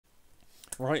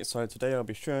Right, so today I'll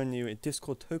be showing you a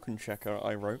Discord token checker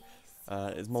I wrote.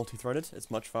 It's multi-threaded, it's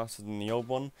much faster than the old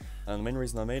one, and the main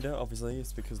reason I made it, obviously,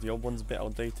 is because the old one's a bit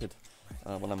outdated.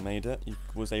 When I made it, you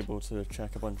was able to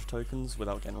check a bunch of tokens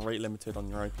without getting rate limited on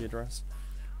your IP address,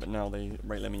 but now they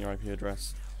rate limit your IP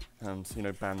address and,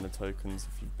 ban the tokens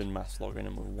if you've been mass logging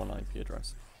in with one IP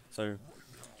address. So,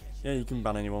 yeah, you can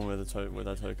ban anyone with a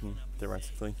token,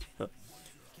 theoretically, but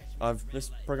this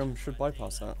program should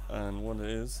bypass that, and what it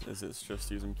is it's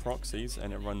just using proxies,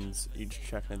 and it runs each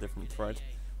check in a different thread.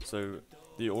 So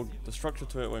the structure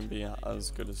to it won't be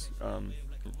as good as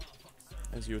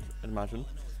you would imagine,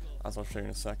 as I'll show you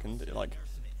in a second.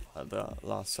 At the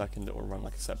last second, it will run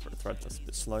like a separate thread that's a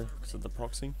bit slow because of the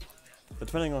proxy. But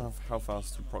depending on how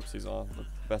fast the proxies are, the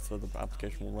better the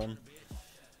application will run.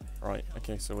 Right,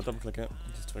 okay, so we'll double click it,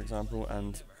 just for example,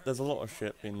 and there's a lot of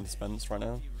shit being dispensed right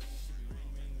now.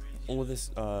 All this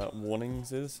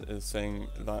warnings is saying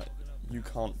that you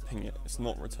can't ping it. It's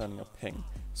not returning a ping,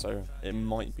 so it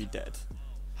might be dead.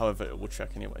 However, it will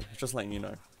check anyway. It's just letting you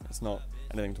know. It's not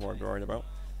anything to be worried about.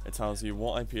 It tells you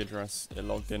what IP address it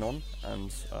logged in on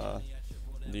and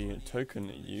the token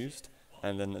it used,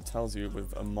 and then it tells you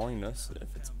with a minus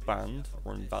if it's banned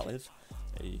or invalid.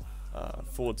 A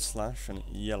 / and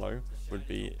yellow would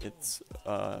be it's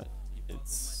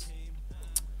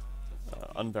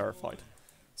unverified.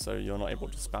 So you're not able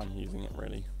to spam using it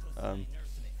really.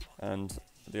 And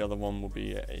the other one will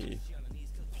be a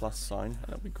plus sign, and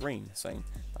it'll be green, saying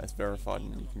that it's verified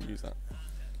and you can use that.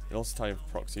 It'll also tell you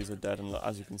if proxies are dead, and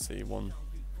as you can see, one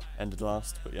ended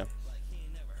last, but yeah.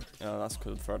 That's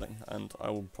because of threading, and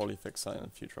I will probably fix that in a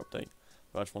future update.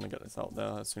 But I just want to get this out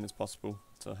there as soon as possible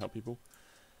to help people.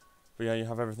 But yeah, you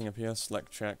have everything up here,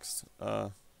 select checks.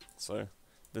 So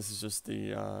this is just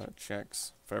the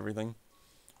checks for everything.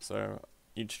 So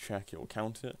each check, it will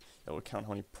count it. It will count how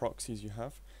many proxies you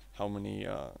have, how many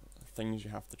things you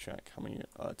have to check, how many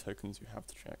tokens you have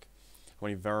to check, how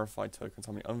many verified tokens,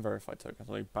 how many unverified tokens,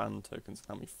 how many banned tokens, and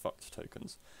how many fucked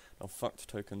tokens. Now, fucked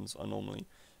tokens are normally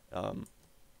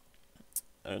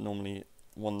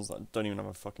ones that don't even have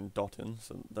a fucking dot in,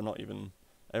 so they're not even.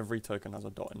 Every token has a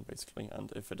dot in, basically,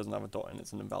 and if it doesn't have a dot in,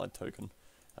 it's an invalid token,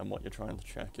 and what you're trying to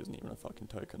check isn't even a fucking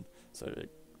token, so it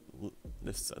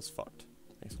lists as fucked,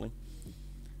 basically.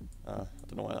 I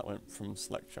don't know why that went from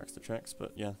select checks to checks,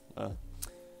 but yeah.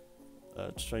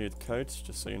 To show you the code,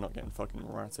 just so you're not getting fucking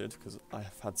ratted, because I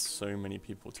have had so many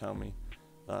people tell me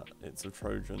that it's a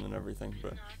Trojan and everything,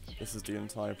 but this is the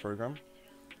entire program.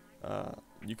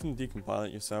 You can decompile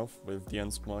it yourself with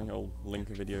dnsply. I'll link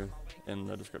a video in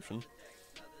the description.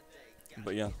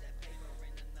 But yeah,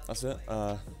 that's it.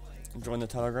 Join the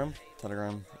Telegram.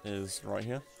 Telegram is right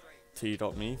here.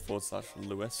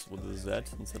 t.me/Lewis with a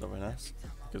Z instead of an S,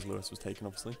 because Lewis was taken,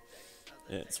 obviously.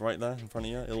 It's right there in front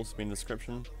of you. It'll also be in the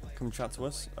description. Come chat to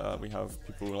us. We have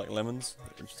people like Lemons,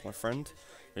 which is my friend.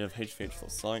 We have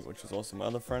hvh.site, which is also my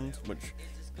other friend, which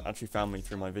actually found me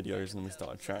through my videos, and then we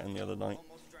started chatting the other night,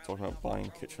 talking about buying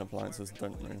kitchen appliances.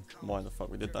 Don't know why the fuck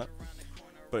we did that.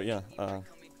 But yeah,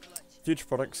 future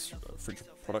projects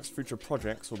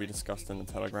will be discussed in the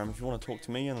Telegram. If you want to talk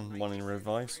to me and want any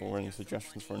advice or any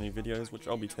suggestions for any videos, which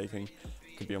I'll be taking,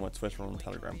 could be on my Twitter or on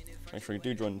Telegram. Make sure you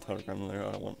do join the Telegram though.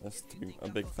 I want this to be a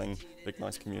big thing, big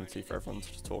nice community for everyone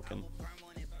to just talk in.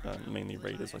 Mainly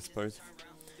raiders, I suppose.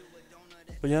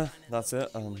 But yeah, that's it.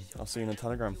 I'll see you in the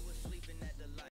Telegram.